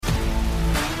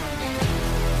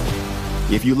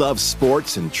If you love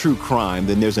sports and true crime,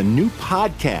 then there's a new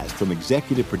podcast from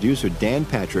executive producer Dan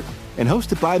Patrick and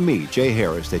hosted by me, Jay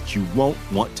Harris, that you won't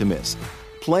want to miss.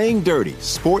 Playing Dirty: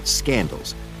 Sports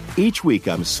Scandals. Each week,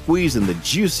 I'm squeezing the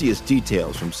juiciest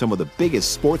details from some of the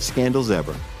biggest sports scandals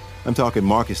ever. I'm talking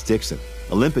Marcus Dixon,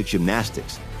 Olympic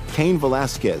gymnastics, Cain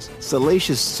Velasquez,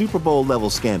 salacious Super Bowl-level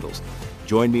scandals.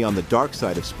 Join me on the dark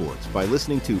side of sports by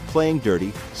listening to Playing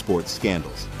Dirty: Sports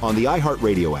Scandals on the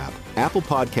iHeartRadio app, Apple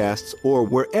Podcasts, or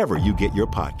wherever you get your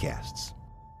podcasts.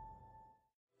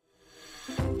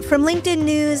 From LinkedIn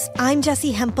News, I'm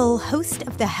Jessie Hempel, host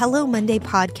of the Hello Monday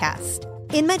podcast.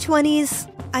 In my 20s,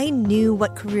 I knew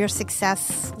what career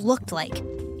success looked like.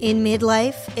 In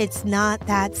midlife, it's not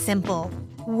that simple.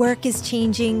 Work is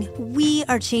changing, we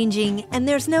are changing, and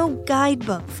there's no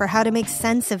guidebook for how to make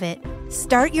sense of it.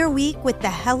 Start your week with the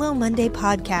Hello Monday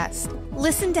podcast.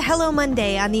 Listen to Hello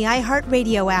Monday on the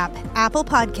iHeartRadio app, Apple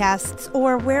Podcasts,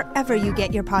 or wherever you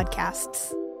get your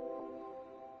podcasts.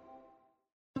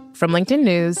 From LinkedIn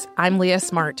News, I'm Leah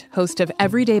Smart, host of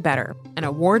Everyday Better, an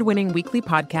award-winning weekly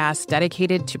podcast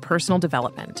dedicated to personal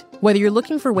development. Whether you're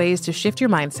looking for ways to shift your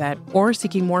mindset or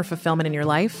seeking more fulfillment in your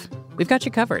life, we've got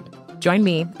you covered. Join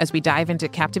me as we dive into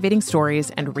captivating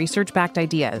stories and research-backed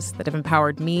ideas that have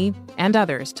empowered me and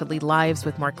others to lead lives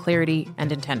with more clarity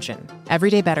and intention.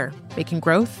 Everyday Better, making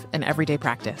growth an everyday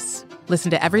practice. Listen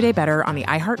to Everyday Better on the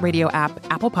iHeartRadio app,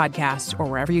 Apple Podcasts, or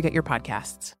wherever you get your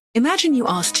podcasts. Imagine you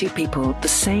ask two people the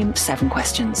same 7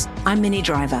 questions. I'm Minnie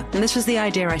Driver, and this was the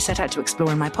idea I set out to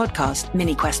explore in my podcast,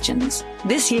 Minnie Questions.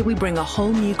 This year, we bring a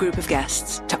whole new group of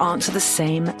guests to answer the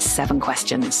same 7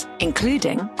 questions,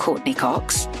 including Courtney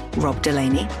Cox, Rob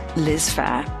Delaney, Liz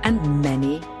Phair, and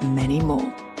many, many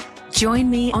more. Join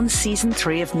me on Season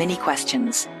 3 of Minnie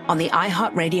Questions on the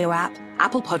iHeartRadio app,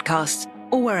 Apple Podcasts,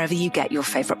 or wherever you get your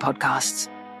favorite podcasts.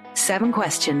 7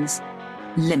 questions,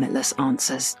 limitless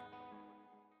answers.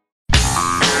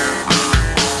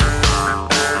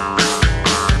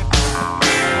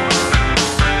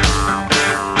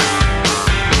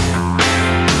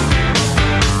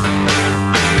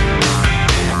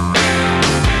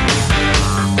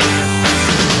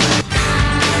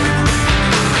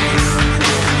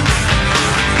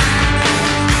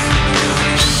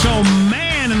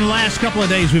 Couple of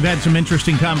days we've had some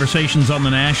interesting conversations on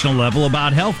the national level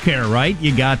about health care, right?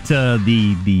 You got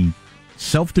the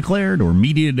self-declared or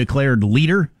media-declared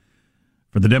leader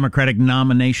for the Democratic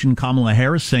nomination, Kamala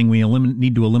Harris, saying we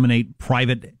need to eliminate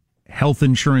private health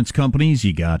insurance companies.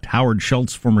 You got Howard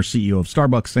Schultz, former CEO of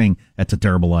Starbucks, saying that's a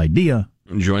terrible idea.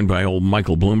 Joined by old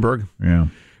Michael Bloomberg. Yeah.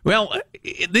 Well,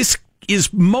 this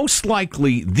is most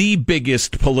likely the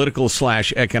biggest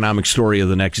political/economic story of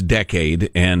the next decade.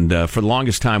 And for the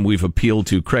longest time, we've appealed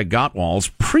to Craig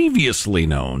Gottwals, previously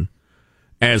known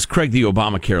as Craig the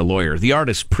Obamacare lawyer, the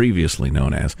artist previously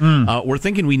known as. We're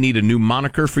thinking we need a new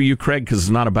moniker for you, Craig, because it's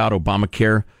not about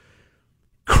Obamacare.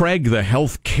 Craig the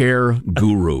healthcare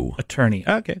guru. Attorney.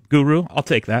 Okay, guru. I'll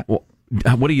take that. Well,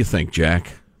 what do you think,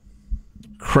 Jack?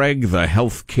 Craig the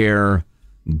healthcare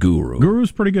guru.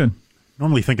 Guru's pretty good.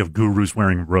 Normally think of gurus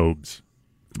wearing robes.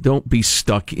 Don't be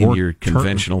stuck in your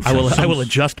conventional... I will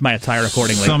adjust my attire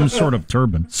accordingly. Some sort of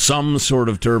turban. Some sort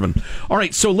of turban. All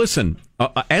right, so listen,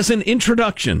 as an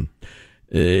introduction,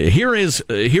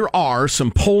 here are some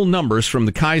poll numbers from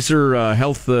the Kaiser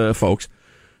Health folks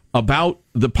about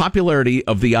the popularity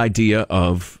of the idea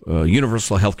of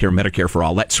universal health care, Medicare for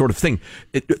all, that sort of thing.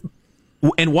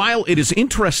 And while it is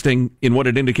interesting in what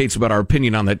it indicates about our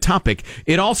opinion on that topic,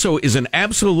 it also is an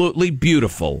absolutely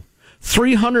beautiful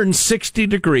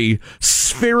 360-degree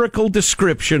spherical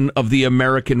description of the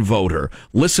American voter.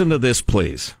 Listen to this,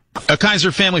 please. A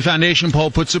Kaiser Family Foundation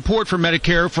poll put support for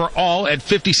Medicare for all at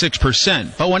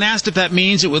 56%. But when asked if that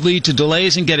means it would lead to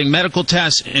delays in getting medical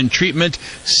tests and treatment,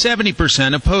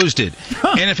 70% opposed it.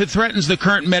 And if it threatens the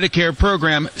current Medicare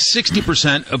program,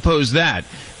 60% opposed that.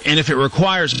 And if it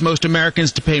requires most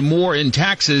Americans to pay more in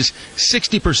taxes,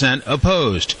 60%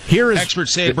 opposed.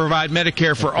 Experts say to provide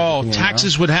Medicare for all,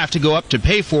 taxes would have to go up to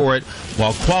pay for it,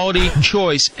 while quality,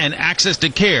 choice, and access to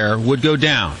care would go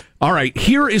down. All right,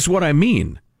 here is what I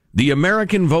mean. The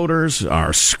American voters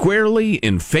are squarely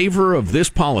in favor of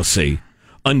this policy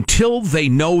until they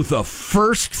know the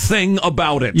first thing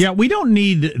about it. Yeah, we don't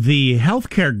need the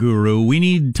healthcare guru. We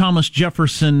need Thomas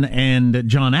Jefferson and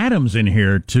John Adams in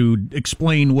here to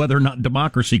explain whether or not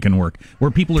democracy can work,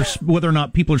 whether or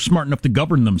not people are smart enough to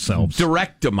govern themselves.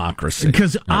 Direct democracy.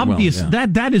 Because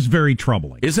that is very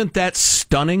troubling. Isn't that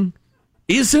stunning?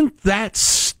 Isn't that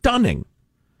stunning?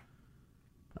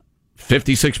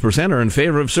 56% are in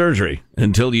favor of surgery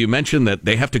until you mention that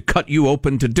they have to cut you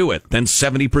open to do it. Then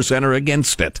 70% are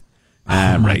against it.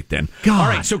 Right then. God. All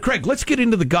right, so Craig, let's get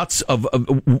into the guts of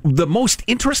the most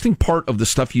interesting part of the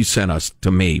stuff you sent us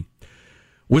to me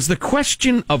was the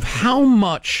question of how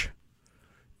much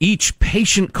each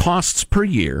patient costs per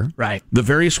year. Right. The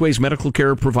various ways medical care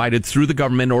are provided through the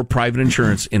government or private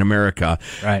insurance in America.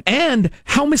 Right. And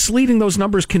how misleading those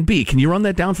numbers can be. Can you run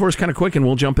that down for us kind of quick and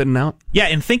we'll jump in and out? Yeah,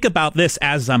 and think about this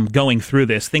as I'm going through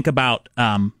this. Think about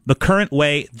the current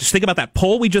way, just think about that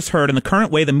poll we just heard and the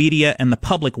current way the media and the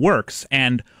public works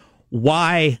and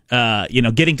why,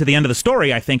 getting to the end of the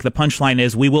story, I think the punchline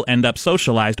is we will end up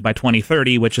socialized by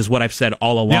 2030, which is what I've said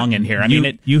all along in here.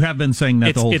 You have been saying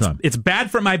that the whole time. It's bad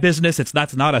for my business.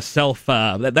 That's not a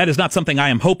that is not something I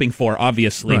am hoping for,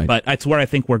 obviously, right. But it's where I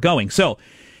think we're going. So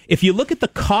if you look at the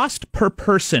cost per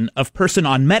person on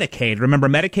Medicaid, remember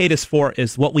Medicaid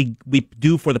is what we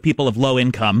do for the people of low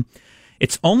income.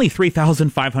 It's only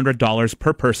 $3,500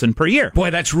 per person per year.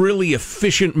 Boy, that's really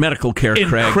efficient medical care,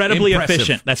 Craig. Incredibly Impressive.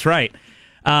 efficient. That's right.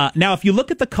 Now, if you look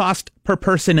at the cost per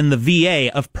person in the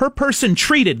VA of per person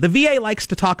treated, the VA likes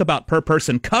to talk about per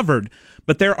person covered,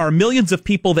 but there are millions of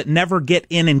people that never get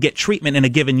in and get treatment in a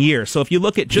given year. So if you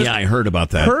look at just I heard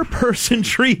about that. Per person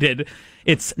treated,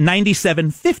 it's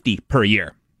 $97.50 per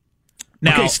year.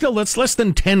 Now, okay, still, that's less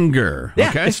than 10 GER. Yeah,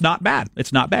 okay? It's not bad.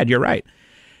 It's not bad. You're right.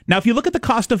 Now, if you look at the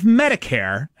cost of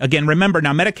Medicare, again, remember,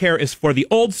 now Medicare is for the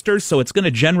oldsters, so it's going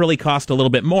to generally cost a little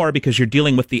bit more because you're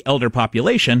dealing with the elder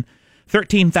population,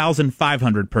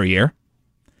 $13,500 per year.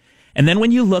 And then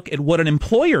when you look at what an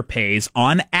employer pays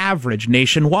on average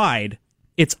nationwide,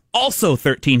 it's also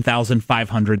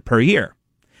 $13,500 per year.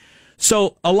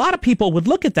 So a lot of people would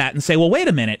look at that and say, well, wait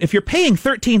a minute. If you're paying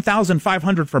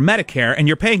 $13,500 for Medicare and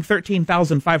you're paying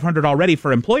 $13,500 already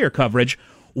for employer coverage,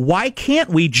 why can't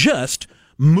we just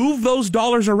move those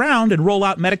dollars around and roll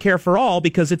out Medicare for all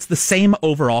because it's the same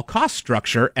overall cost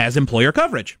structure as employer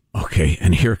coverage? Okay,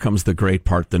 and here comes the great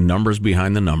part, the numbers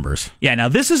behind the numbers. Yeah, now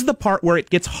this is the part where it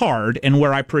gets hard and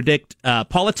where I predict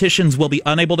politicians will be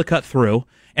unable to cut through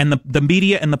and the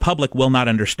media and the public will not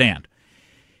understand.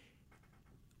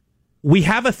 We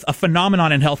have a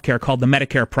phenomenon in healthcare called the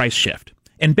Medicare price shift.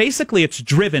 And basically it's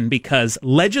driven because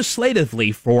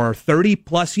legislatively for 30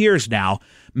 plus years now,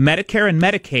 Medicare and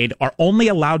Medicaid are only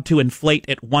allowed to inflate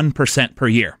at 1% per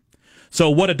year.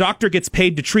 So what a doctor gets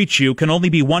paid to treat you can only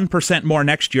be 1% more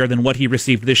next year than what he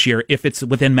received this year if it's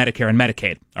within Medicare and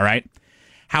Medicaid. All right.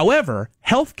 However,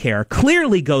 healthcare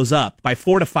clearly goes up by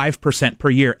 4 to 5% per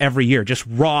year every year, just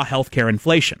raw healthcare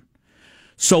inflation.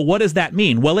 So what does that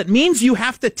mean? Well, it means you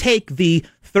have to take the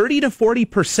 30 to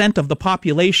 40% of the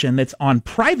population that's on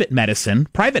private medicine,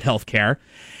 private healthcare,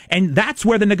 and that's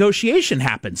where the negotiation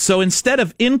happens. So instead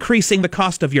of increasing the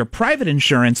cost of your private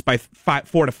insurance by 4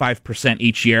 to 5%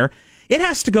 each year, it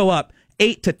has to go up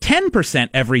 8 to 10%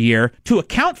 every year to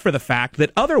account for the fact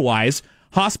that otherwise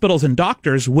hospitals and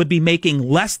doctors would be making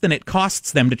less than it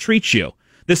costs them to treat you.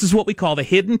 This is what we call the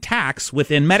hidden tax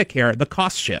within Medicare, the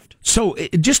cost shift. So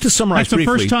just to summarize briefly. That's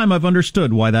the briefly, first time I've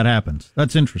understood why that happens.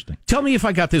 That's interesting. Tell me if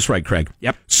I got this right, Craig.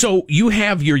 Yep. So you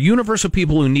have your universe of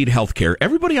people who need health care.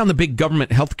 Everybody on the big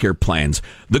government health care plans,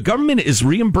 the government is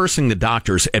reimbursing the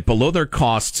doctors at below their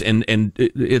costs, and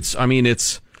it's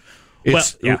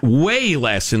way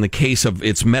less in the case of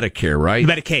it's Medicare, right?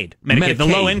 Medicaid. The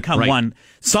low-income one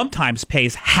sometimes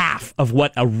pays half of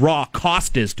what a raw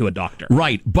cost is to a doctor.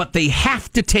 Right, but they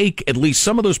have to take at least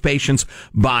some of those patients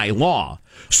by law.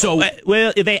 So,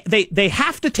 they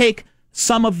have to take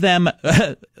some of them.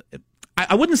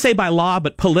 I wouldn't say by law,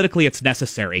 but politically it's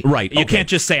necessary. Right. You can't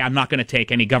just say, I'm not going to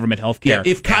take any government health care.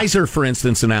 Yeah, if Kaiser, for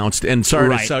instance, announced, and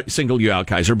sorry to single you out,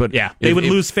 Kaiser, but they would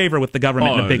lose favor with the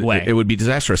government in a big way. It would be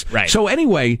disastrous. Right. So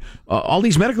anyway, all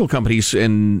these medical companies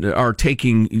are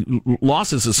taking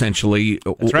losses, essentially,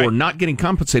 or not getting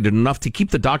compensated enough to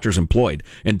keep the doctors employed.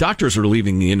 And doctors are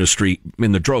leaving the industry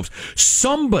in the droves.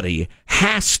 Somebody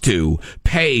has to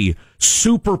pay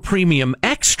super premium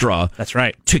extra. That's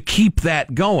right. To keep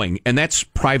that going. And that's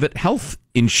private health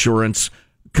insurance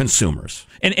consumers.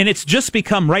 And it's just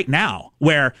become right now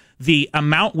where the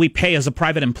amount we pay as a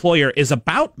private employer is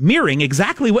about mirroring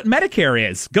exactly what Medicare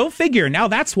is. Go figure. Now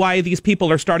that's why these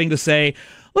people are starting to say,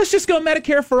 let's just go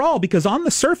Medicare for all, because on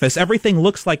the surface, everything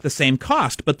looks like the same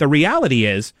cost. But the reality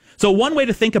is, so one way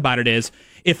to think about it is,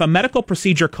 if a medical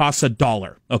procedure costs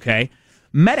 $1, okay,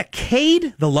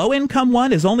 Medicaid, the low-income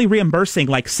one, is only reimbursing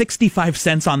like 65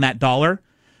 cents on that dollar.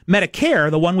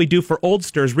 Medicare, the one we do for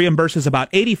oldsters, reimburses about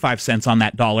 85 cents on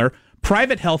that dollar.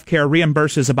 Private health care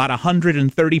reimburses about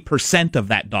 130% of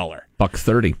that dollar.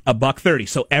 $1.30. $1.30.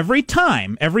 So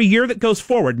every year that goes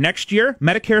forward, next year,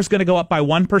 Medicare is going to go up by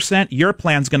 1%. Your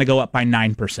plan's going to go up by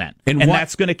 9%. And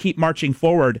that's going to keep marching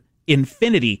forward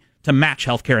infinity to match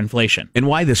healthcare inflation. And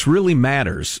why this really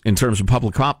matters in terms of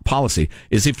public policy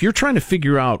is if you're trying to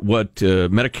figure out what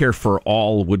Medicare for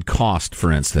All would cost,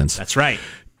 for instance. That's right.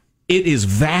 It is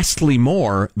vastly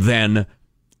more than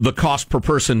the cost per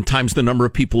person times the number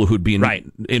of people who'd be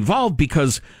involved,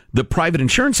 because the private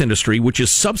insurance industry, which is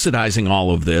subsidizing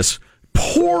all of this,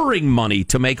 pouring money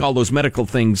to make all those medical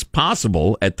things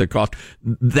possible at the cost,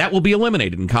 that will be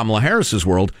eliminated in Kamala Harris's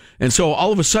world. And so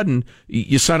all of a sudden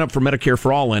you sign up for Medicare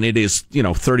for All and it is,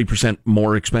 30%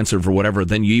 more expensive or whatever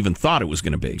than you even thought it was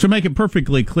going to be. To make it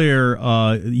perfectly clear,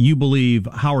 you believe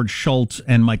Howard Schultz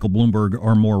and Michael Bloomberg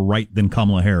are more right than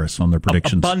Kamala Harris on their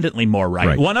predictions. Abundantly more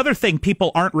right. One other thing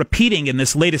people aren't repeating in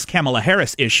this latest Kamala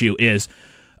Harris issue is,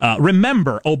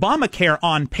 remember, Obamacare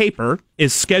on paper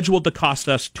is scheduled to cost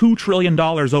us $2 trillion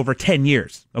over 10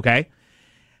 years, okay?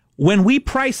 When we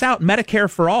price out Medicare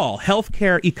for All,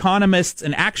 healthcare economists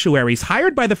and actuaries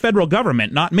hired by the federal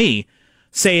government, not me,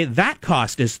 say that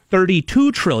cost is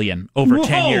 $32 trillion over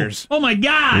 10 years. Oh, my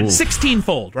God.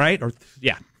 16-fold, right?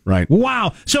 Yeah. Right.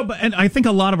 Wow. And I think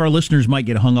a lot of our listeners might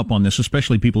get hung up on this,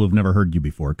 especially people who've never heard you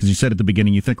before, because you said at the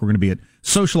beginning you think we're going to be at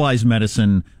socialized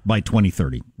medicine by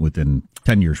 2030, within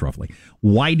 10 years roughly.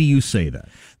 Why do you say that?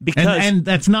 Because and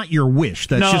that's not your wish.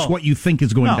 That's just what you think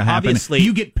is going to happen. Obviously,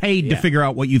 you get paid to figure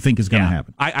out what you think is going to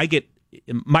happen. I get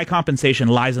my compensation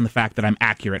lies in the fact that I'm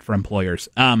accurate for employers.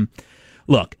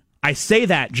 Look, I say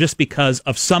that just because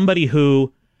of somebody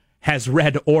who has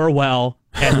read Orwell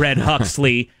and read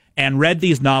Huxley and read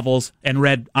these novels and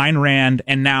read Ayn Rand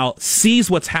and now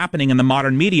sees what's happening in the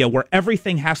modern media where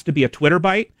everything has to be a Twitter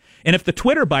bite. And if the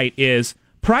Twitter bite is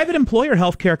private employer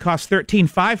health care costs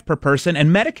 $13.5 per person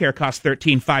and Medicare costs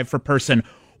 $13.5 per person,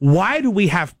 why do we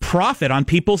have profit on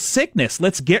people's sickness?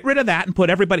 Let's get rid of that and put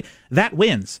everybody. That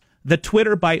wins. The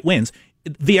Twitter bite wins.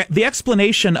 The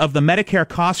explanation of the Medicare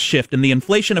cost shift and the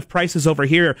inflation of prices over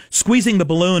here, squeezing the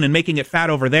balloon and making it fat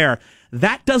over there,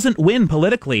 that doesn't win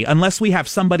politically unless we have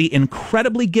somebody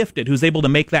incredibly gifted who's able to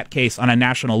make that case on a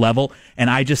national level,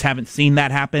 and I just haven't seen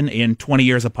that happen in 20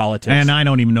 years of politics. And I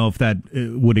don't even know if that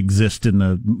would exist in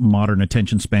the modern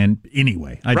attention span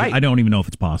anyway. I don't even know if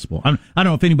it's possible. I don't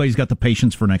know if anybody's got the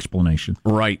patience for an explanation.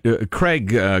 Right.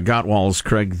 Craig Gottwals,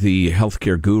 Craig the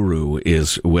healthcare guru,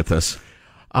 is with us.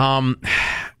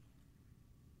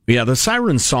 Yeah, the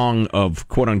siren song of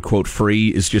quote-unquote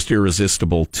free is just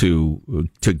irresistible to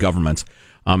governments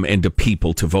and to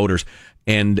people, to voters.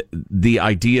 And the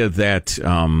idea that,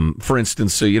 for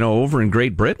instance, over in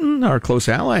Great Britain, our close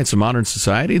ally, it's a modern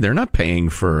society, they're not paying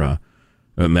for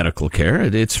medical care.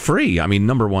 It's free. I mean,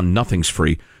 number one, nothing's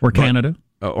free. Or Canada.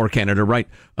 Or Canada, right.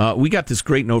 We got this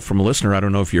great note from a listener. I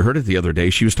don't know if you heard it the other day.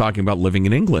 She was talking about living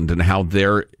in England and how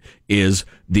there is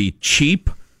the cheap,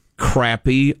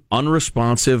 crappy,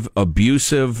 unresponsive,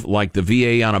 abusive, like the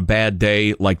VA on a bad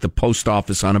day, like the post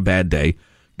office on a bad day,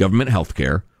 government health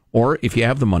care. Or if you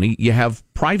have the money, you have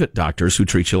private doctors who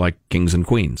treat you like kings and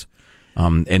queens.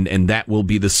 And that will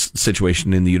be the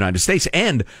situation in the United States.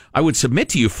 And I would submit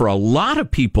to you, for a lot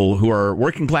of people who are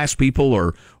working class people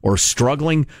or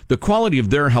struggling, the quality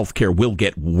of their health care will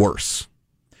get worse.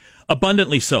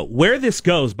 Abundantly so. Where this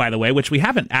goes, by the way, which we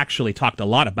haven't actually talked a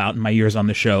lot about in my years on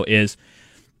the show, is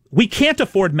we can't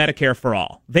afford Medicare for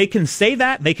all. They can say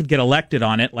that. They could get elected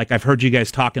on it, like I've heard you guys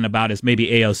talking about as maybe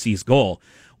AOC's goal.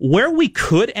 Where we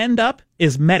could end up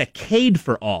is Medicaid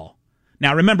for all.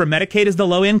 Now, remember, Medicaid is the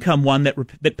low-income one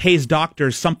that pays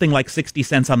doctors something like 60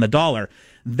 cents on the dollar.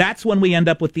 That's when we end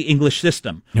up with the English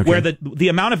system, where the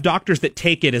amount of doctors that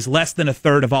take it is less than a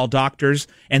third of all doctors,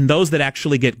 and those that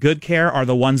actually get good care are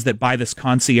the ones that buy this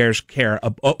concierge care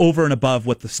over and above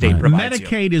what the state provides.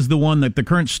 Medicaid is the one that the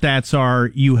current stats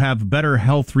are you have better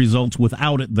health results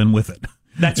without it than with it.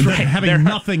 That's right. Having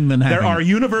nothing than having. There are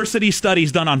university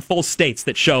studies done on full states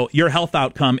that show your health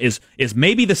outcome is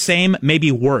maybe the same,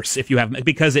 maybe worse if you have,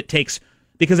 because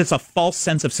it's a false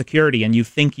sense of security and you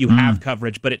think you have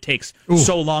coverage, but it takes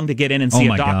so long to get in and see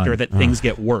a doctor that things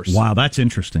get worse. Wow, that's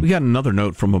interesting. We got another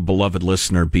note from a beloved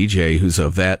listener, BJ, who's a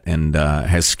vet and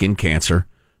has skin cancer.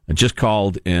 I just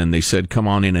called and they said, come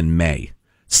on in May.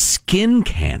 Skin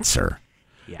cancer.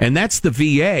 Yeah. And that's the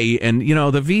VA, and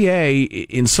the VA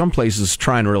in some places is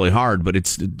trying really hard, but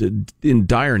it's in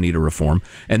dire need of reform.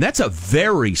 And that's a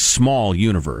very small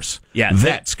universe. Yeah,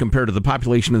 vets compared to the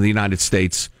population of the United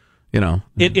States.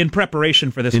 In preparation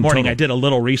for this morning, I did a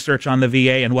little research on the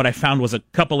VA, and what I found was a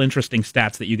couple interesting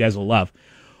stats that you guys will love.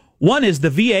 One is the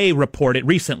VA reported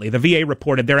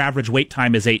their average wait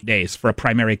time is 8 days for a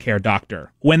primary care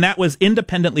doctor. When that was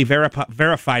independently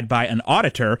verified by an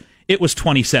auditor, it was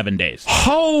 27 days.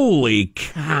 Holy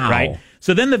cow. Right?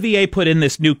 So then the VA put in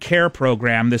this new CARE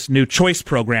program, this new choice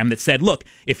program that said, look,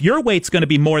 if your wait's going to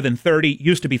be more than 30,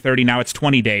 used to be 30, now it's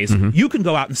 20 days, you can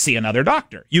go out and see another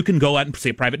doctor. You can go out and see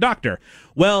a private doctor.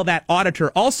 Well, that auditor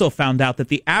also found out that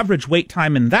the average wait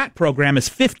time in that program is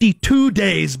 52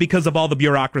 days because of all the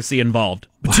bureaucracy involved.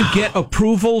 To get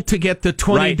approval to get the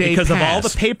 20-day because pass. of all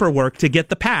the paperwork to get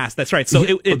the pass. That's right. So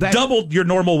it doubled your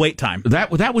normal wait time.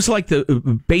 That was like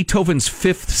the Beethoven's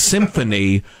Fifth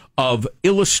Symphony of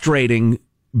illustrating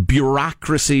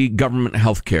bureaucracy, government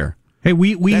health care. Hey,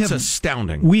 that's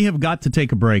astounding. We have got to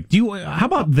take a break. How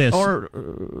about this?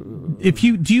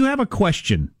 Do you have a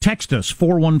question? Text us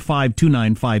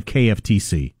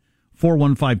 415-295-KFTC.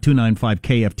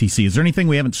 415-295-KFTC. Is there anything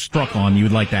we haven't struck on you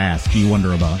would like to ask? You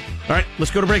wonder about? All right,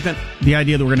 let's go to break then. The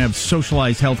idea that we're going to have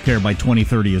socialized healthcare by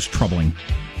 2030 is troubling,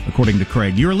 according to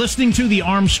Craig. You're listening to the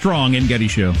Armstrong and Getty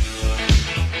Show.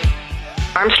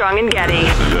 Armstrong and Getty.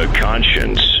 The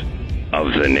conscience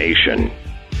of the nation.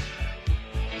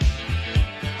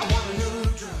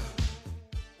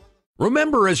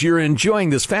 Remember, as you're enjoying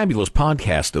this fabulous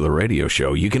podcast of the radio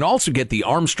show, you can also get the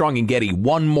Armstrong and Getty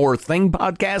One More Thing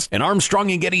podcast and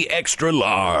Armstrong and Getty Extra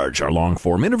Large, our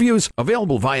long-form interviews,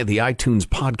 available via the iTunes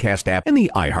podcast app and the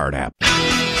iHeart app.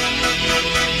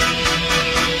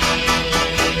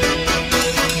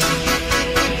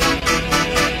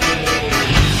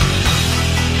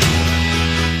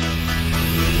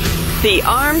 The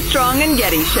Armstrong and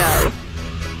Getty Show.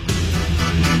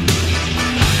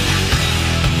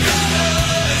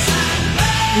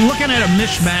 Looking at a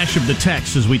mishmash of the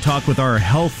text as we talk with our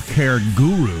healthcare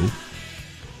guru.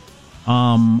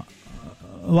 A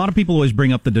lot of people always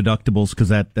bring up the deductibles because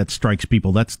that strikes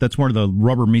people. That's where the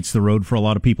rubber meets the road for a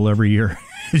lot of people every year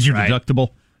is your deductible.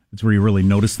 It's where you really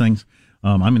notice things.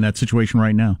 I'm in that situation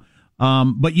right now.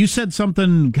 But you said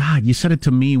something, God, you said it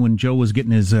to me when Joe was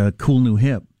getting his cool new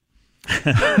hip.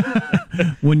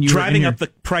 When you driving up the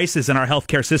prices in our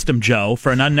healthcare system, Joe,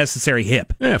 for an unnecessary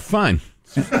hip. Yeah, fine.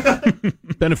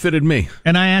 Benefited me.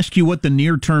 And I asked you what the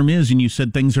near term is, and you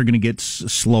said things are going to get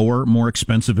slower, more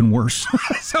expensive, and worse.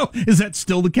 So is that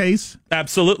still the case?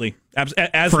 Absolutely.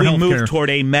 As we move toward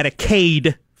a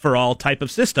Medicaid for all type of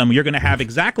system, you're going to have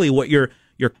exactly what your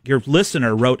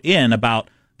listener wrote in about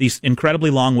these incredibly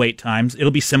long wait times. It'll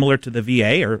be similar to the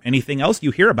VA or anything else you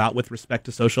hear about with respect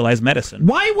to socialized medicine.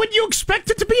 Why would you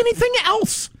expect it to be anything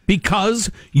else?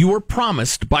 Because you were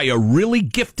promised by a really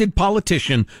gifted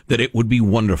politician that it would be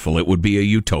wonderful. It would be a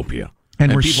utopia.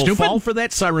 And we're people stupid? fall for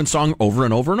that siren song over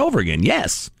and over and over again.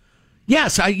 Yes.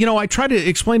 I try to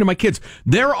explain to my kids,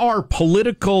 there are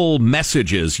political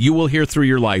messages you will hear through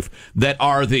your life that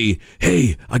are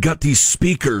hey, I got these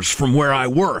speakers from where I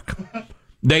work.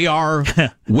 They are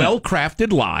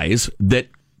well-crafted lies that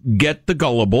get the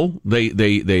gullible.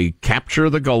 They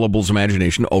capture the gullible's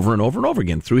imagination over and over and over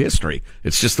again through history.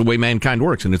 It's just the way mankind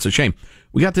works, and it's a shame.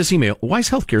 We got this email. Why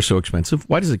is healthcare so expensive?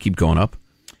 Why does it keep going up?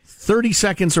 30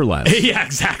 seconds or less. Yeah,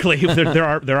 exactly. There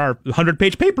are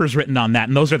 100-page papers written on that,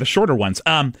 and those are the shorter ones.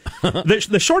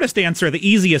 The shortest answer, the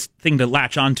easiest thing to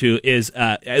latch onto is,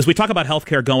 as we talk about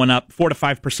healthcare going up 4 to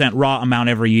 5% raw amount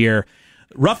every year,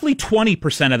 roughly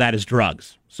 20% of that is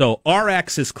drugs. So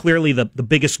RX is clearly the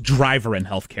biggest driver in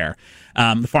healthcare.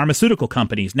 The pharmaceutical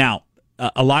companies. Now,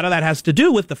 a lot of that has to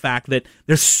do with the fact that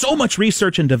there's so much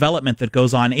research and development that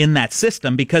goes on in that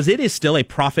system because it is still a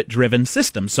profit-driven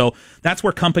system. So that's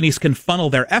where companies can funnel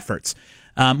their efforts.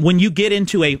 When you get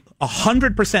into a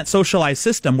 100% socialized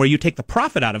system where you take the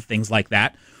profit out of things like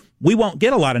that, we won't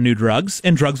get a lot of new drugs,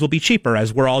 and drugs will be cheaper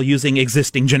as we're all using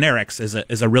existing generics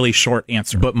is a really short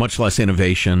answer. But much less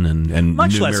innovation and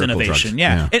much less innovation,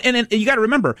 drugs. Yeah. And you got to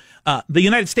remember, the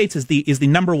United States is the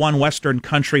number one Western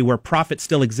country where profit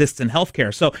still exists in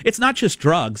healthcare. So it's not just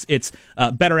drugs; it's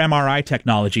better MRI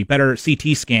technology, better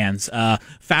CT scans,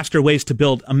 faster ways to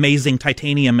build amazing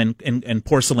titanium and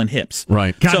porcelain hips.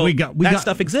 Right. God, so that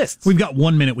stuff exists. We've got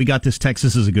 1 minute. We got this text.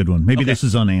 This is a good one. Maybe this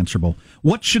is unanswerable.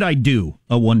 What should I do?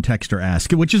 One texter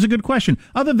asked, which is a good question.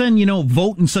 Other than,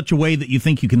 vote in such a way that you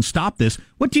think you can stop this,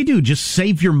 what do? Just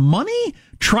save your money?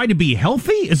 Try to be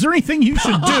healthy? Is there anything you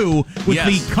should do with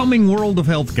the coming world of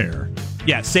healthcare?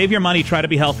 Yeah, save your money, try to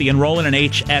be healthy, enroll in an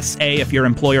HSA if your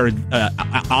employer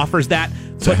offers that.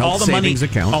 Put all the money,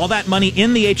 all that money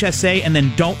in the HSA, and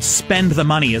then don't spend the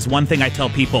money is one thing I tell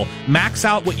people. Max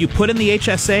out what you put in the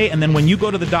HSA, and then when you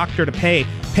go to the doctor to pay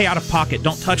out of pocket.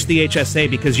 Don't touch the HSA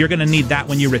because you're going to need that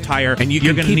when you retire. And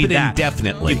you're going to need that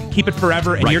indefinitely. You keep it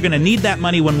forever, and you're going to need that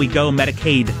money when we go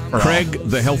Medicaid. Craig,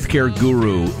 the healthcare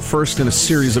guru, first in a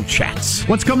series of chats.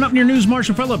 What's coming up in your news,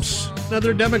 Marshall Phillips?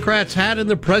 Another Democrats hat in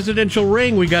the presidential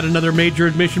ring. We got another major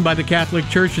admission by the Catholic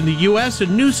Church in the U.S.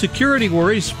 and new security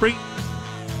worries spring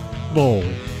Bowl.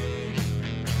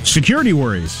 Security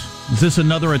worries. Is this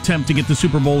another attempt to get the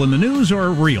Super Bowl in the news or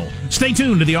real? Stay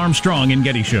tuned to the Armstrong and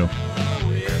Getty Show.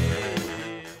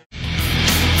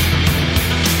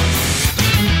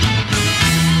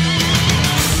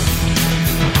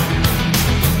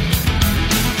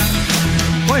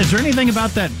 Boy, is there anything about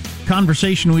that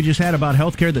conversation we just had about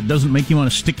healthcare that doesn't make you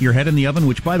want to stick your head in the oven,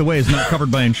 which, by the way, is not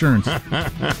covered by insurance?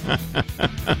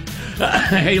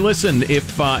 Hey, listen,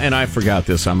 and I forgot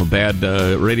this, I'm a bad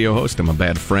radio host, I'm a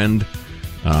bad friend.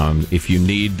 If you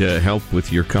need help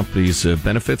with your company's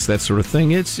benefits, that sort of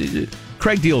thing,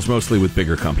 Craig deals mostly with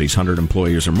bigger companies, 100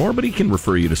 employees or more, but he can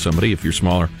refer you to somebody if you're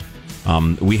smaller.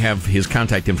 We have his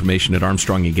contact information at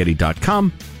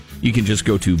armstrongandgetty.com. You can just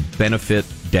go to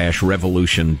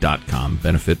benefit-revolution.com.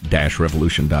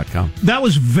 Benefit-revolution.com. That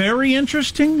was very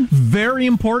interesting, very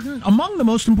important. Among the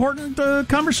most important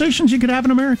conversations you could have in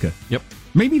America. Yep.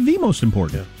 Maybe the most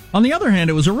important. Yeah. On the other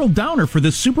hand, it was a real downer for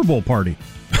this Super Bowl party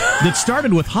that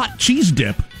started with hot cheese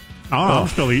dip. I'm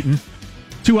still eating.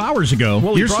 2 hours ago.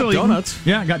 Well, You're brought still donuts.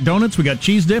 Eating? Yeah, got donuts. We got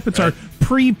cheese dip. It's our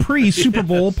pre-Super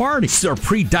Bowl party. It's our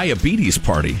pre-diabetes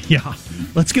party. Yeah.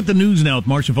 Let's get the news now with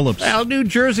Marcia Phillips. Well, New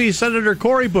Jersey Senator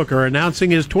Cory Booker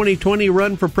announcing his 2020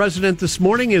 run for president this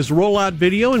morning. His rollout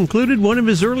video included one of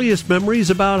his earliest memories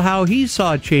about how he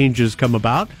saw changes come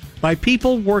about by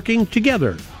people working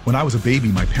together. When I was a baby,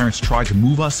 my parents tried to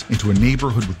move us into a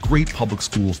neighborhood with great public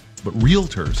schools, but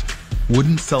realtors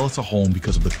wouldn't sell us a home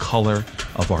because of the color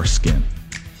of our skin.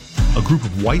 A group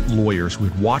of white lawyers who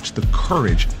had watched the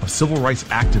courage of civil rights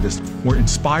activists were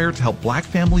inspired to help black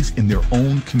families in their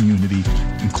own community,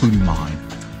 including mine.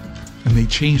 And they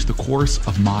changed the course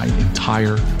of my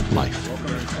entire life.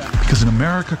 Because in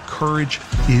America, courage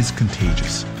is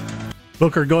contagious.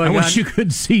 Booker going on. I wish you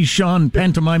could see Sean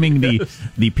pantomiming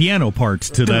the piano parts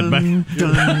to that. Playing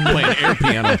air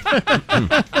piano.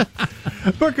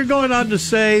 Booker going on to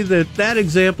say that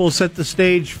example set the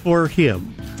stage for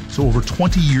him. So over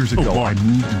 20 years ago, I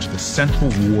moved into the Central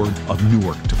Ward of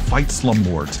Newark to fight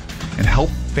slumlords and help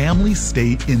families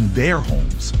stay in their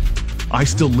homes. I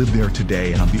still live there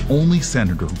today, and I'm the only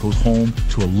senator who goes home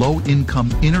to a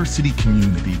low-income inner-city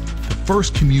community, the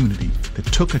first community that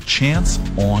took a chance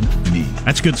on me.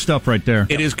 That's good stuff right there.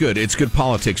 It is good. It's good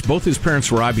politics. Both his parents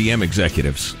were IBM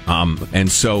executives. And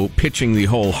so pitching the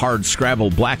whole hard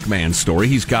scrabble black man story,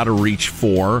 he's got to reach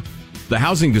for the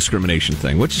housing discrimination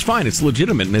thing, which is fine. It's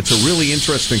legitimate, and it's a really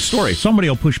interesting story. Somebody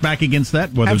will push back against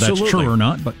that, whether Absolutely. That's true or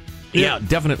not. But yeah,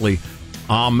 definitely.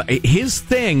 His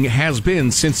thing has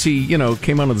been, since he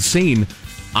came onto the scene,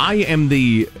 I am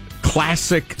the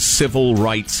classic civil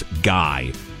rights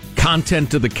guy.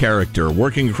 Content to the character,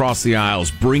 working across the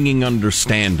aisles, bringing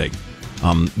understanding.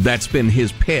 That's been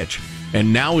his pitch.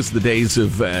 And now is the days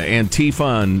of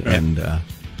Antifa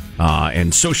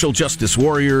and social justice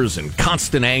warriors and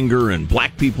constant anger and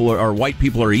white people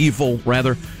are evil,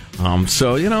 rather.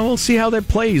 So, we'll see how that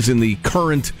plays in the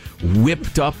current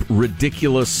whipped up,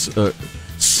 ridiculous,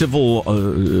 civil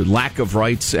lack of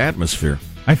rights atmosphere.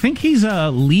 I think he's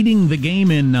leading the game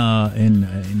in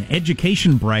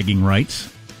education bragging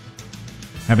rights,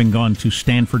 having gone to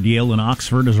Stanford, Yale, and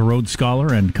Oxford as a Rhodes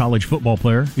Scholar and college football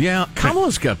player. Yeah,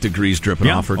 Kamala's got degrees dripping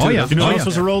off her, too. Oh, yeah. You know who else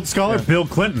was a Rhodes Scholar? Bill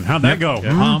Clinton. How'd that go?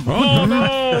 Oh,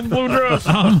 no, blue dress.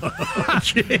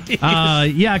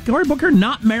 Cory Booker,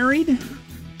 not married.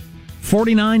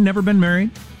 49, never been married.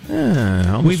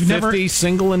 Almost 50,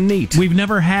 single and neat. We've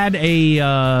never had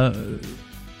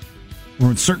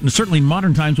certainly in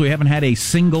modern times, we haven't had a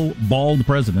single bald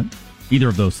president. Either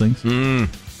of those things.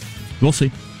 We'll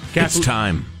see. It's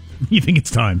time. You think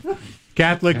it's time?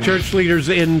 Catholic church leaders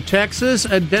in Texas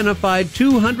identified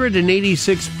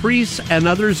 286 priests and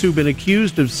others who've been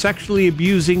accused of sexually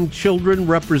abusing children,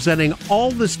 representing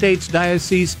all the state's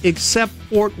dioceses except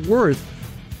Fort Worth.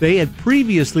 They had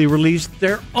previously released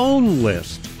their own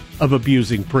list of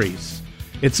abusing priests.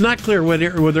 It's not clear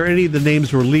whether any of the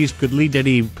names released could lead to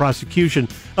any prosecution.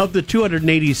 Of the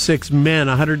 286 men,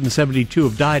 172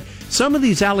 have died. Some of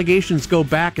these allegations go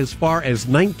back as far as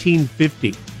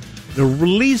 1950. The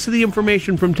release of the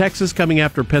information from Texas coming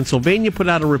after Pennsylvania put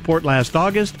out a report last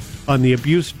August on the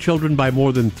abuse of children by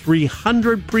more than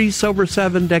 300 priests over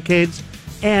 7 decades,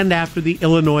 and after the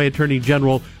Illinois Attorney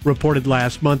General reported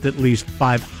last month at least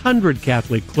 500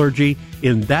 Catholic clergy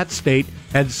in that state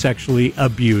had sexually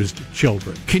abused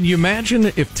children. Can you imagine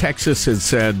if Texas had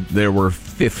said there were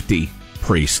 50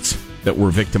 priests that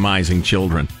were victimizing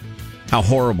children? How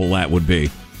horrible that would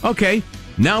be. Okay,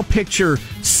 now picture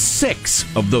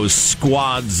 6 of those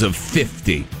squads of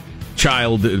 50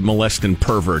 child molesting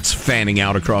perverts fanning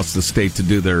out across the state to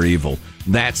do their evil.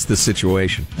 That's the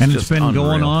situation. And it's been unreal.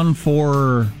 Going on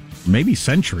for maybe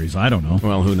centuries. I don't know.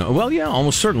 Well, who knows? Well, yeah,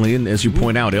 almost certainly. And as you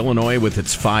point out, Illinois with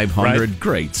its 500, Right.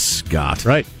 Great Scott.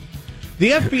 Right. The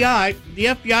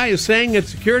FBI is saying that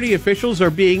security officials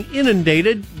are being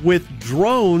inundated with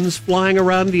drones flying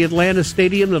around the Atlanta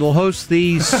stadium that'll host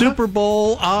the Super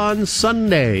Bowl on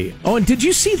Sunday. Oh, and did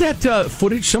you see that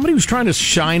footage? Somebody was trying to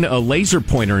shine a laser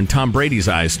pointer in Tom Brady's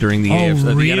eyes during the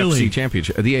really? NFC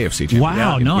championship. The AFC championship.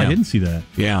 Wow, no, I didn't see that.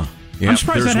 Yeah. Yeah, I'm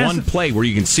surprised there's that one play where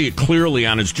you can see it clearly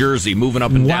on his jersey, moving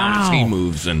up and down as he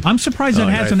moves. And I'm surprised that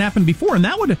hasn't happened before, and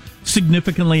that would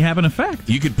significantly have an effect.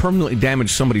 You could permanently damage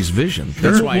somebody's vision.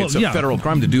 That's why it's a federal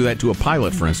crime to do that to a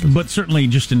pilot, for instance. But certainly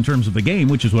just in terms of the game,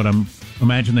 which is what I'm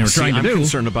imagining they were trying to do. I'm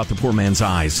concerned about the poor man's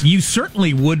eyes. You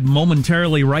certainly would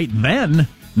momentarily right then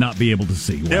not be able to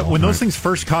see well. Yeah, when those things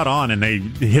first caught on and they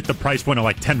hit the price point of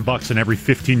like $10 and every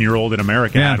 15-year-old in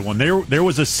America had one, there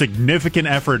was a significant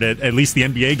effort at least the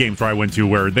NBA games where I went to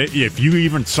where if you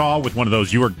even saw with one of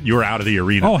those, you were out of the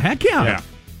arena. Oh, heck yeah.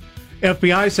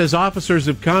 FBI says officers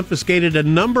have confiscated a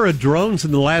number of drones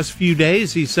in the last few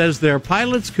days. He says their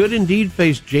pilots could indeed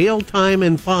face jail time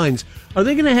and fines. Are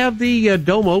they going to have the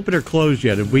dome open or closed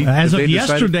yet? As of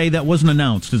yesterday, that wasn't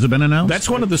announced. Has it been announced? That's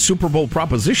one of the Super Bowl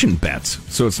proposition bets,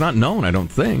 so it's not known, I don't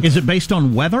think. Is it based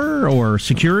on weather or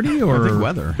security or I think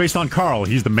weather? Based on Carl.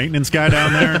 He's the maintenance guy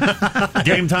down there.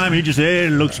 Game time, he just,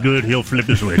 it looks good. He'll flip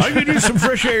the switch. I could use some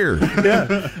fresh air.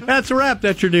 Yeah, that's a wrap.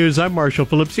 That's your news. I'm Marshall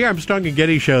Phillips, the Armstrong and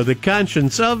Getty Show, the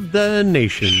conscience of the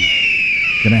nation.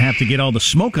 Gonna have to get all the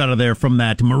smoke out of there from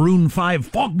that Maroon 5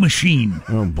 fog machine.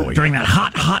 Oh, boy. During that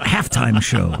hot halftime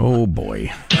show. Oh,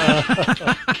 boy.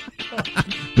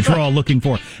 Which we're all looking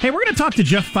for. Hey, we're going to talk to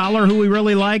Jeff Fowler, who we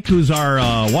really like, who's our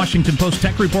Washington Post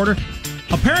tech reporter.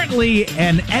 Apparently,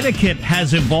 an etiquette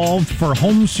has evolved for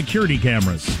home security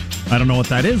cameras. I don't know what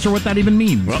that is or what that even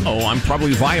means. Uh-oh, I'm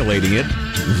probably violating it,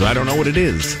 because I don't know what it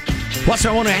is. Plus,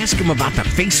 I want to ask him about the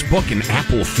Facebook and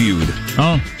Apple feud.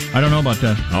 Oh, I don't know about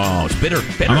that. Oh, it's bitter.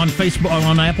 I'm on Facebook. I'm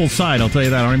on Apple's side. I'll tell you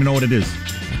that. I don't even know what it is.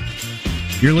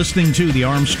 You're listening to the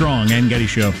Armstrong and Getty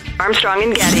Show. Armstrong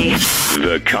and Getty.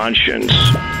 The conscience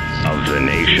of the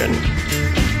nation.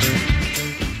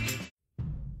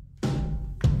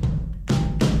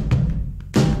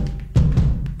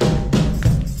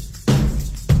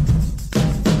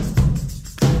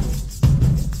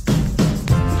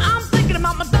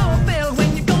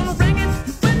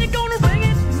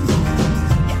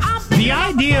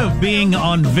 Being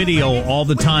on video all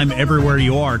the time, everywhere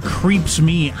you are, creeps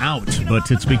me out, but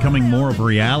it's becoming more of a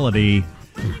reality,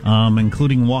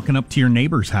 including walking up to your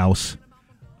neighbor's house.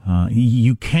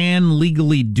 You can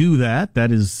legally do that.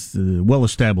 That is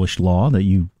well-established law that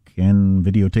you can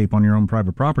videotape on your own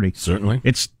private property. Certainly.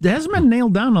 It hasn't been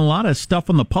nailed down a lot of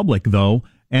stuff on the public, though,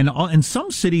 and in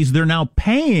some cities they're now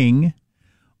paying.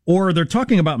 Or they're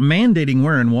talking about mandating,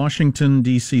 where in Washington,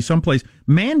 D.C., someplace,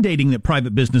 mandating that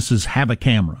private businesses have a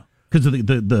camera. Because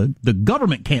the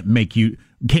government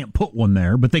can't put one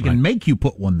there, but they can make you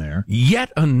put one there.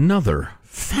 Yet another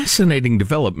fascinating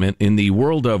development in the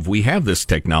world of we have this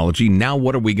technology, now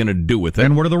what are we going to do with it?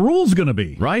 And what are the rules going to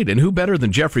be? Right, and who better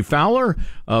than Jeffrey Fowler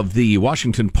of the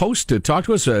Washington Post to talk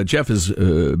to us? Jeff is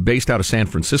based out of San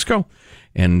Francisco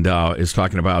and is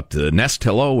talking about Nest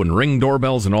Hello and Ring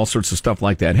doorbells and all sorts of stuff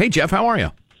like that. Hey, Jeff, how are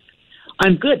you?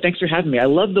 I'm good. Thanks for having me. I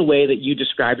love the way that you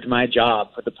described my job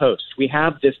for the Post. We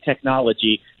have this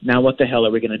technology. Now what the hell are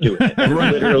we going to do with it? That's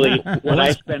literally what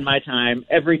I spend my time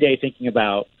every day thinking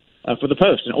about for the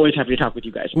Post, and always happy to talk with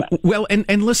you guys about it. Well,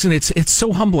 and listen, it's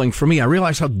so humbling for me. I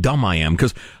realize how dumb I am,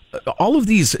 because all of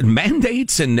these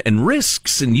mandates and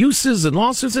risks and uses and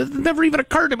lawsuits, it never even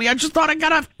occurred to me. I just thought I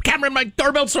got a camera in my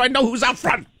doorbell so I know who's out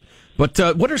front. But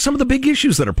what are some of the big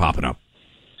issues that are popping up?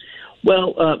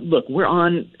 Well, look, we're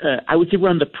on, I would say we're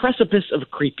on the precipice of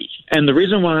creepy. And the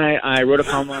reason why I wrote a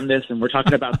column on this and we're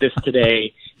talking about this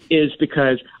today is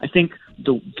because I think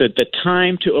the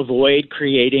time to avoid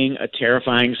creating a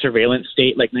terrifying surveillance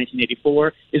state like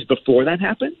 1984 is before that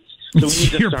happens. So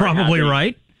you're probably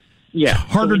right. Yeah.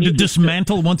 It's harder to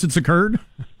dismantle once it's occurred.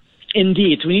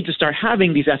 Indeed. So we need to start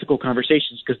having these ethical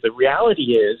conversations, because the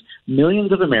reality is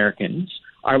millions of Americans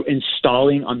are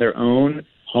installing on their own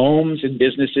homes and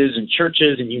businesses and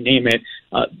churches and you name it,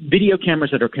 video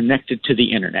cameras that are connected to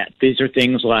the internet. These are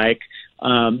things like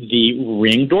the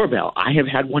Ring doorbell. I have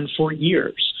had one for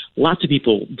years. Lots of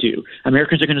people do.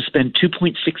 Americans are going to spend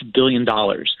 $2.6 billion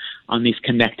on these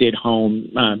connected home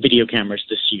video cameras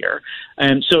this year.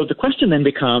 And so the question then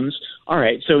becomes, all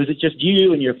right, so is it just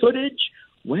you and your footage?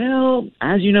 Well,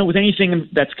 as you know, with anything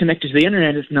that's connected to the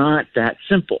internet, it's not that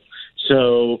simple.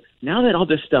 So now that all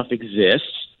this stuff exists,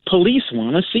 police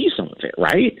want to see some of it,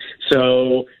 right?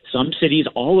 So Some cities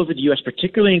all over the U.S.,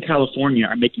 particularly in California,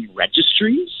 are making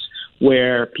registries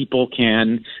where people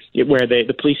can, where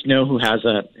the police know who has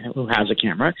a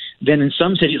camera. Then in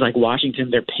some cities like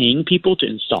Washington, they're paying people to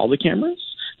install the cameras.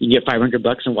 You can get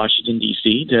 $500 in Washington,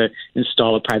 D.C. to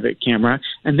install a private camera.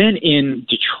 And then in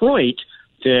Detroit,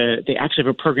 they actually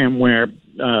have a program where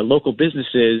local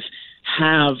businesses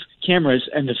have cameras,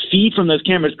 and the feed from those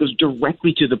cameras goes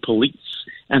directly to the police.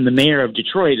 And the mayor of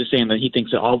Detroit is saying that he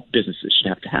thinks that all businesses should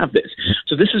have to have this.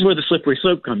 So this is where the slippery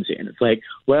slope comes in. It's like,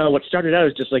 well, what started out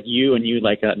as just like you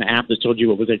like an app that told you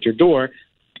what was at your door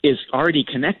is already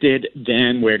connected.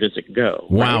 Then where does it go?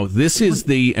 Wow, right? This is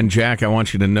and Jack, I want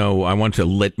to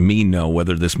let me know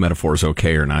whether this metaphor is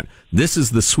okay or not. This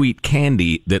is the sweet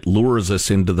candy that lures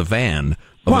us into the van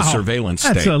of a surveillance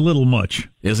state. That's a little much.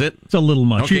 Is it? It's a little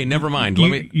much. Okay, never mind.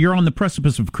 You're on the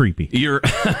precipice of creepy. Your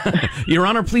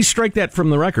Honor, please strike that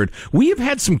from the record. We have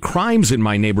had some crimes in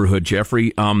my neighborhood,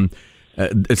 Jeffrey.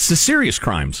 It's the serious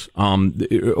crimes,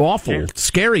 awful,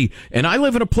 scary. And I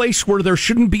live in a place where there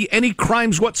shouldn't be any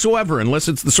crimes whatsoever, unless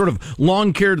it's the sort of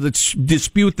long care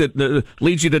dispute that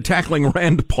leads you to tackling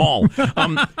Rand Paul.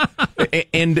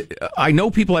 And I know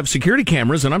people have security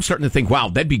cameras, and I'm starting to think, wow,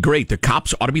 that'd be great. The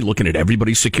cops ought to be looking at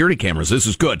everybody's security cameras. This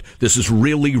is good. This is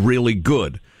really, really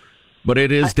good. But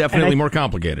it is definitely more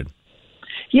complicated.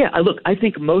 Yeah, look, I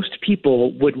think most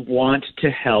people would want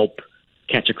to help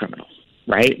catch a criminal.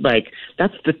 Right? Like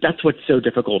that's what's so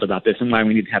difficult about this and why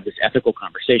we need to have this ethical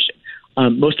conversation.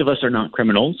 Most of us are not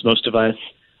criminals. Most of us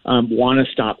want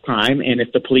to stop crime. And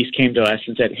if the police came to us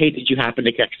and said, hey, did you happen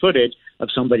to catch footage of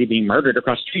somebody being murdered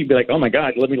across the street? You'd be like, oh, my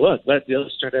God, let me look. Let's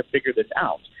try to figure this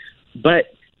out.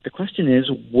 But the question is,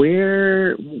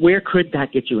 where could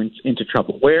that get you into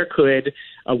trouble? Where could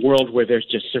a world where there's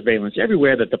just surveillance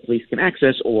everywhere that the police can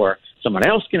access or someone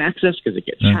else can access because it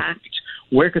gets hacked,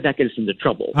 where could that get us into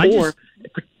trouble?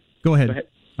 Go ahead.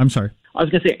 I'm sorry. I was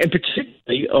going to say, and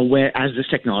particularly as this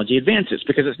technology advances,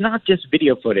 because it's not just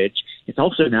video footage, it's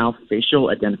also now facial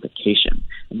identification.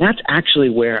 And that's actually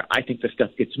where I think the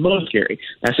stuff gets most scary.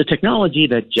 That's a technology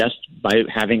that just by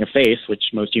having a face, which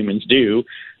most humans do,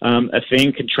 a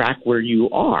thing can track where you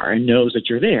are and knows that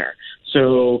you're there.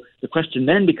 So the question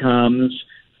then becomes,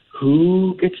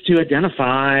 who gets to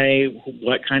identify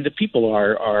what kind of people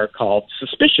are called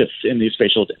suspicious in these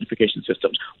facial identification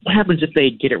systems? What happens if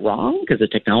they get it wrong? Because the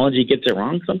technology gets it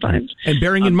wrong sometimes. And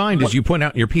bearing in mind, as you point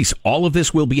out in your piece, all of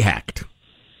this will be hacked.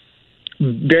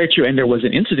 Very true. And there was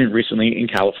an incident recently in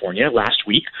California last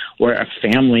week where a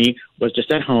family was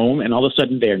just at home and all of a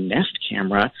sudden their Nest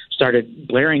camera started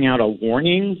blaring out a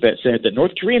warning that said that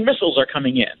North Korean missiles are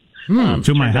coming in.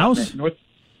 To my house?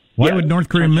 Why would North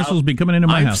Korean missiles be coming into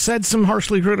my house? I've said some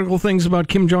harshly critical things about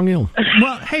Kim Jong-il.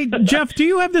 Well, hey, Jeff, do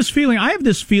you have this feeling? I have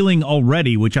this feeling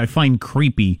already, which I find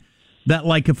creepy, that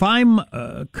like if I'm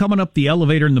coming up the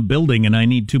elevator in the building and I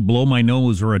need to blow my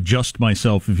nose or adjust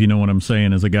myself, if you know what I'm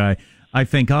saying as a guy, I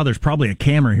think, there's probably a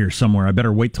camera here somewhere. I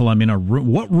better wait till I'm in a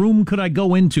room. What room could I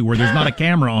go into where there's not a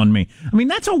camera on me? I mean,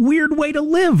 that's a weird way to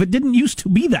live. It didn't used to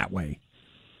be that way.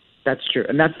 That's true.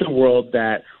 And that's the world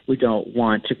that we don't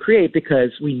want to create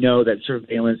because we know that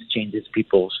surveillance changes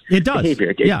people's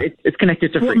behavior. It's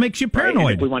connected to free. It makes you paranoid.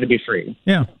 Right? We want to be free.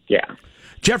 Yeah.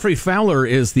 Jeffrey Fowler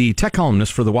is the tech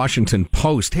columnist for the Washington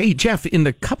Post. Hey, Jeff, in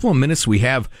the couple of minutes we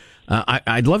have,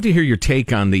 I'd love to hear your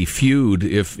take on the feud,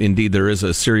 if indeed there is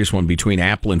a serious one, between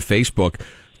Apple and Facebook.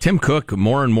 Tim Cook,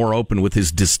 more and more open with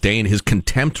his disdain, his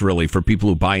contempt, really, for people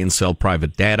who buy and sell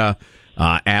private data.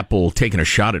 Apple taking a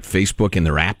shot at Facebook in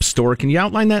their App Store. Can you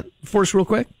outline that for us real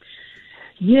quick?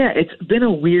 Yeah, it's been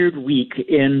a weird week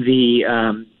in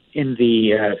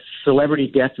the celebrity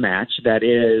death match that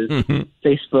is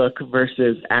Facebook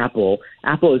versus Apple.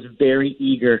 Apple is very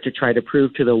eager to try to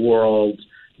prove to the world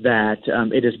that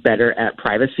it is better at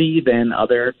privacy than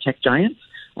other tech giants.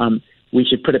 We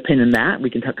should put a pin in that. We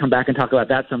can come back and talk about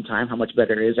that sometime, how much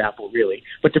better is Apple really.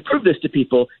 But to prove this to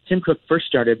people, Tim Cook first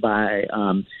started by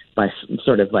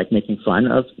sort of like making fun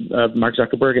of Mark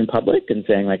Zuckerberg in public and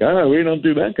saying like, oh, we don't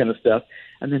do that kind of stuff.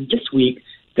 And then this week,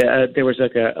 there was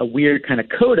like a weird kind of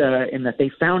coda in that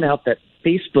they found out that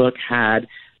Facebook had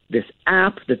this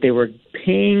app that they were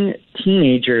paying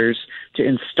teenagers to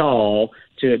install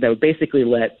that would basically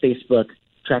let Facebook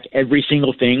track every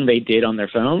single thing they did on their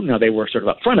phone. Now, they were sort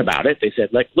of upfront about it. They said,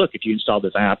 like, look, if you install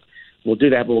this app, we'll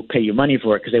do that, but we'll pay you money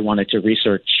for it because they wanted to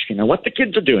research, what the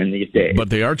kids are doing these days.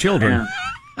 But they are children.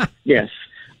 Yes.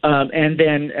 And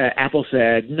then Apple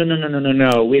said,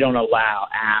 no, we don't allow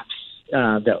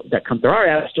apps that come through our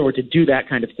app store to do that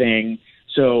kind of thing.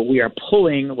 So we are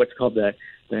pulling what's called the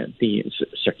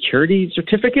security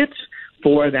certificate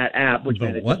for that app, which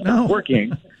then it's not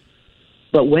working.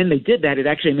 But when they did that, it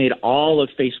actually made all of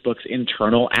Facebook's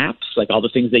internal apps, like all the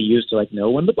things they use to know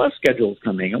when the bus schedule is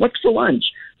coming and what's for lunch,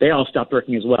 they all stopped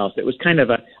working as well. So it was kind of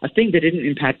a thing that didn't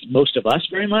impact most of us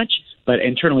very much, but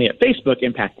internally at Facebook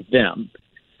impacted them.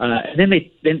 And then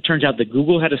it turns out that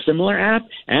Google had a similar app,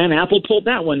 and Apple pulled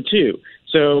that one too.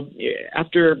 So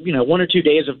after 1 or 2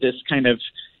 days of this kind of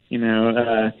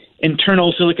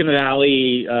internal Silicon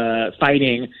Valley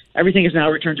fighting, everything is now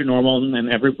returned to normal, and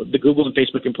the Google and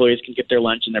Facebook employees can get their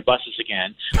lunch and their buses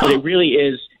again. But it really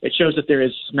is, it shows that there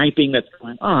is sniping that's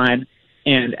going on,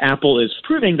 and Apple is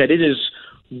proving that it is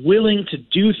willing to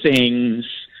do things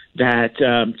that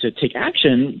to take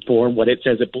action for what it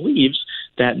says it believes,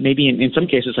 that maybe in some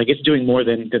cases, it's doing more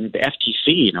than the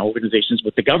FTC, organizations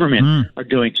with the government are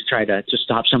doing to try to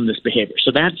stop some of this behavior.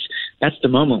 So that's the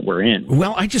moment we're in.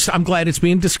 Well, I'm glad it's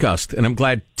being discussed, and I'm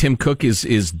glad Tim Cook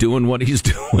is doing what he's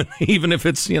doing, even if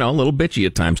it's, a little bitchy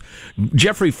at times.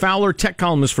 Jeffrey Fowler, tech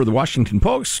columnist for the Washington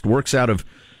Post, works out of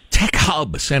Tech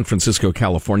Hub, San Francisco,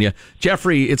 California.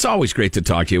 Jeffrey, it's always great to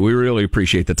talk to you. We really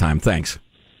appreciate the time. Thanks.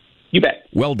 You bet.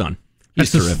 Well done.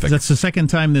 He's terrific. That's the second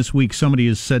time this week somebody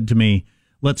has said to me,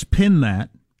 let's pin that.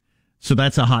 So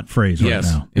that's a hot phrase right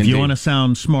now. If you want to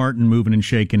sound smart and moving and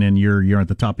shaking and you're at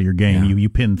the top of your game, you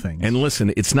pin things. And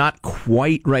listen, it's not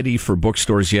quite ready for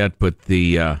bookstores yet, but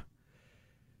the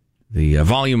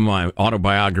volume of my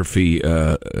autobiography,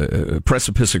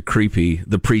 Precipice of Creepy,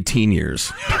 The Preteen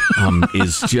Years,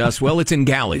 is just, it's in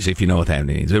galleys, if you know what that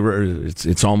means.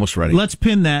 It's almost ready. Let's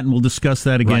pin that, and we'll discuss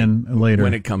that again later.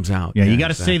 When it comes out. Yeah, you got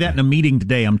to say that in a meeting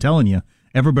today, I'm telling you.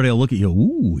 Everybody will look at you.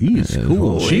 Ooh, he is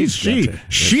cool.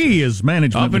 She is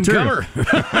management material.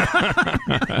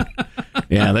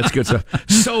 Yeah, that's good stuff.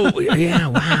 So,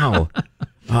 wow.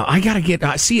 I got to get...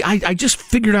 I just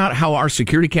figured out how our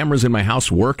security cameras in my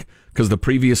house work, because the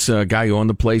previous guy who owned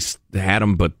the place had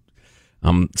them, but...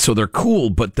 so they're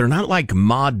cool, but they're not like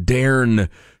modern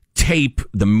tape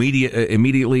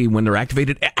immediately when they're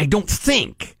activated. I don't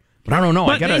think. But I don't know.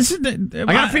 I got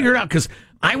to figure it out, because...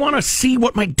 I want to see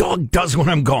what my dog does when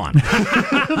I'm gone.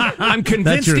 I'm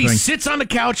convinced he sits on the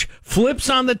couch,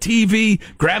 flips on the TV,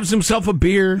 grabs himself a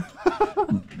beer.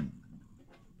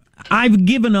 I've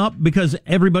given up because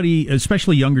everybody,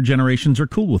 especially younger generations, are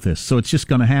cool with this. So it's just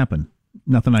going to happen.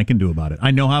 Nothing I can do about it. I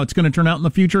know how it's going to turn out in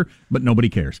the future, but nobody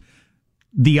cares.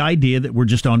 The idea that we're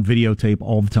just on videotape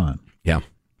all the time. Yeah.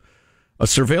 A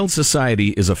surveilled society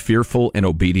is a fearful and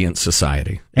obedient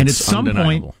society. And at some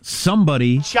point,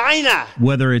 somebody, China,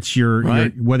 whether it's your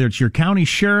county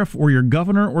sheriff or your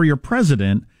governor or your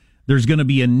president, there's going to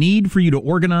be a need for you to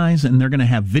organize, and they're going to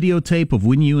have videotape of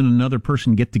when you and another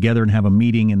person get together and have a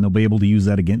meeting, and they'll be able to use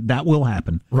that again. That will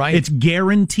happen. Right. It's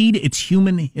guaranteed. It's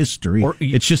human history.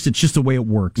 It's just the way it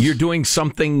works. You're doing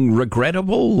something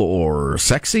regrettable or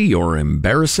sexy or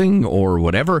embarrassing or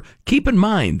whatever. Keep in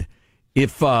mind,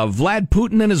 if Vlad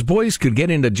Putin and his boys could get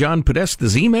into John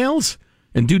Podesta's emails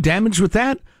and do damage with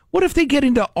that, what if they get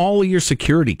into all of your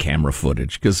security camera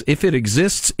footage? Because if it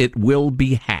exists, it will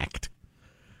be hacked.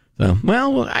 So,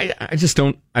 I just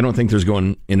don't. I don't think there's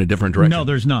going in a different direction. No,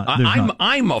 there's not.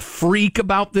 I'm a freak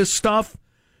about this stuff,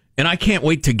 and I can't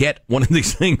wait to get one of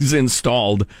these things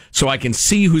installed so I can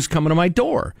see who's coming to my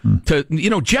door.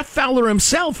 Jeff Fowler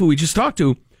himself, who we just talked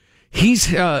to,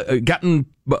 he's gotten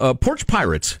porch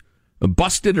pirates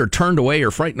busted or turned away or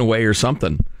frightened away or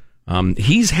something.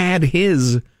 He's had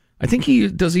his, I think he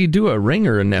do a Ring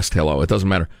or a Nest Hello? It doesn't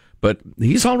matter. But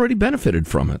he's already benefited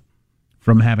from it.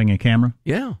 From having a camera?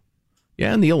 Yeah.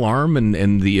 Yeah, and the alarm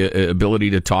and the ability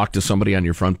to talk to somebody on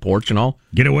your front porch and all.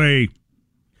 Get away.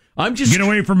 Get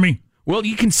away from me. Well,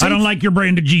 you can say... I don't like your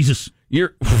brand of Jesus.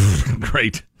 You're...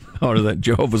 Great. Are the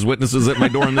Jehovah's Witnesses at my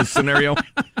door in this scenario?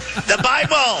 The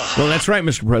Bible! Well, that's right,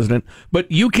 Mr. President.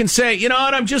 But you can say, you know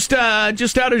what, I'm just out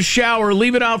of the shower,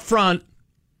 leave it out front.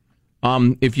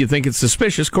 If you think it's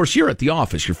suspicious. Of course, you're at the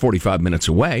office. You're 45 minutes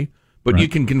away. But you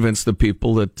can convince the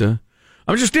people that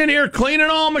I'm just in here cleaning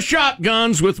all my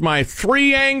shotguns with my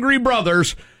 3 angry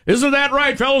brothers. Isn't that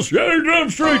right, fellas? Yeah, damn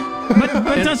straight.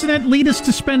 But doesn't that lead us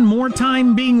to spend more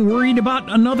time being worried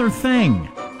about another thing?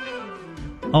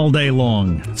 All day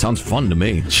long. Sounds fun to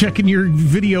me. Checking your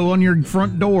video on your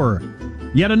front door.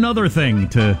 Yet another thing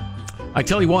to... I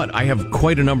tell you what, I have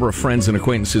quite a number of friends and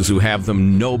acquaintances who have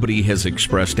them. Nobody has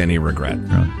expressed any regret.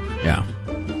 Yeah.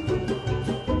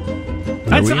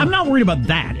 I'm not worried about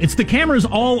that. It's the cameras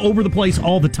all over the place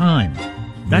all the time.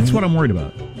 That's what I'm worried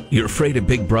about. You're afraid of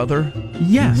Big Brother?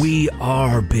 Yes. We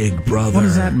are Big Brother. What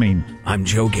does that mean? I'm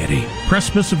Joe Getty.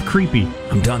 Precipice of Creepy.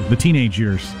 I'm done. The teenage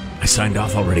years. I signed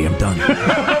off already. I'm done.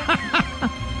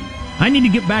 I need to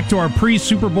get back to our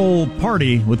pre-Super Bowl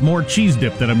party with more cheese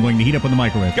dip that I'm going to heat up in the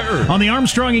microwave. On the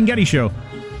Armstrong and Getty Show.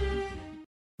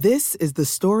 This is the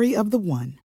story of the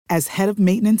one. As head of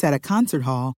maintenance at a concert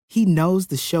hall, he knows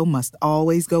the show must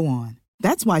always go on.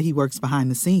 That's why he works behind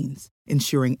the scenes,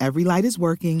 ensuring every light is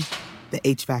working, the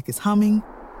HVAC is humming,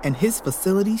 and his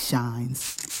facility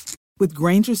shines. With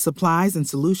Grainger's supplies and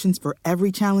solutions for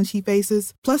every challenge he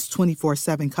faces, plus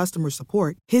 24/7 customer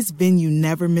support, his venue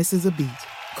never misses a beat.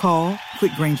 Call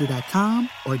quickgrainger.com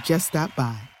or just stop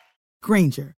by.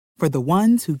 Grainger, for the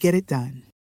ones who get it done.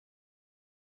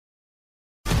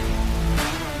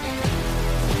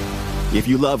 If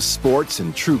you love sports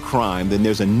and true crime, then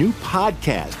there's a new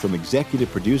podcast from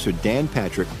executive producer Dan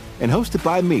Patrick and hosted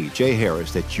by me, Jay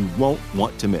Harris, that you won't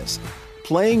want to miss.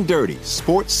 Playing Dirty: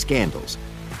 Sports Scandals.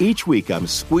 Each week, I'm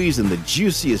squeezing the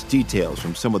juiciest details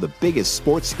from some of the biggest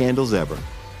sports scandals ever.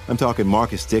 I'm talking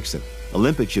Marcus Dixon,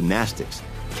 Olympic gymnastics,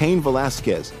 Cain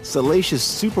Velasquez, salacious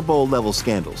Super Bowl-level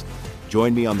scandals.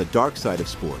 Join me on the dark side of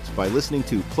sports by listening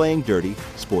to Playing Dirty: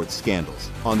 Sports Scandals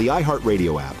on the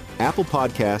iHeartRadio app, Apple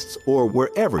Podcasts, or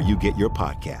wherever you get your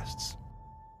podcasts.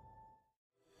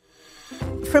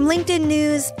 From LinkedIn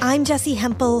News, I'm Jessie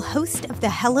Hempel, host of the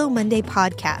Hello Monday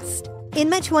podcast. In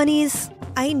my 20s,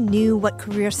 I knew what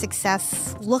career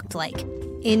success looked like.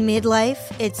 In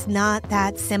midlife, it's not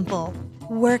that simple.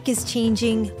 Work is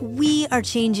changing, we are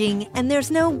changing, and there's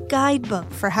no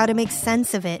guidebook for how to make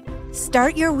sense of it.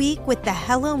 Start your week with the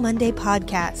Hello Monday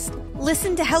podcast.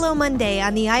 Listen to Hello Monday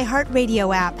on the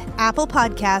iHeartRadio app, Apple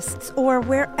Podcasts, or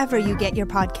wherever you get your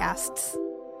podcasts.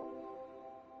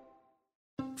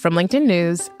 From LinkedIn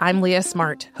News, I'm Leah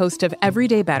Smart, host of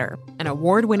Everyday Better, an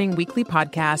award-winning weekly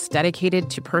podcast dedicated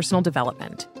to personal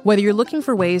development. Whether you're looking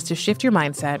for ways to shift your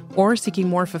mindset or seeking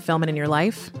more fulfillment in your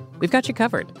life, we've got you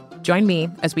covered. Join me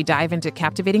as we dive into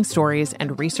captivating stories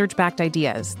and research-backed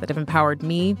ideas that have empowered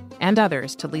me and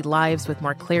others to lead lives with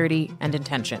more clarity and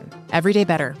intention. Everyday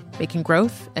Better, making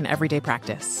growth an everyday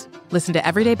practice. Listen to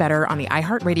Everyday Better on the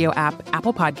iHeartRadio app,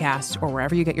 Apple Podcasts, or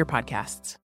wherever you get your podcasts.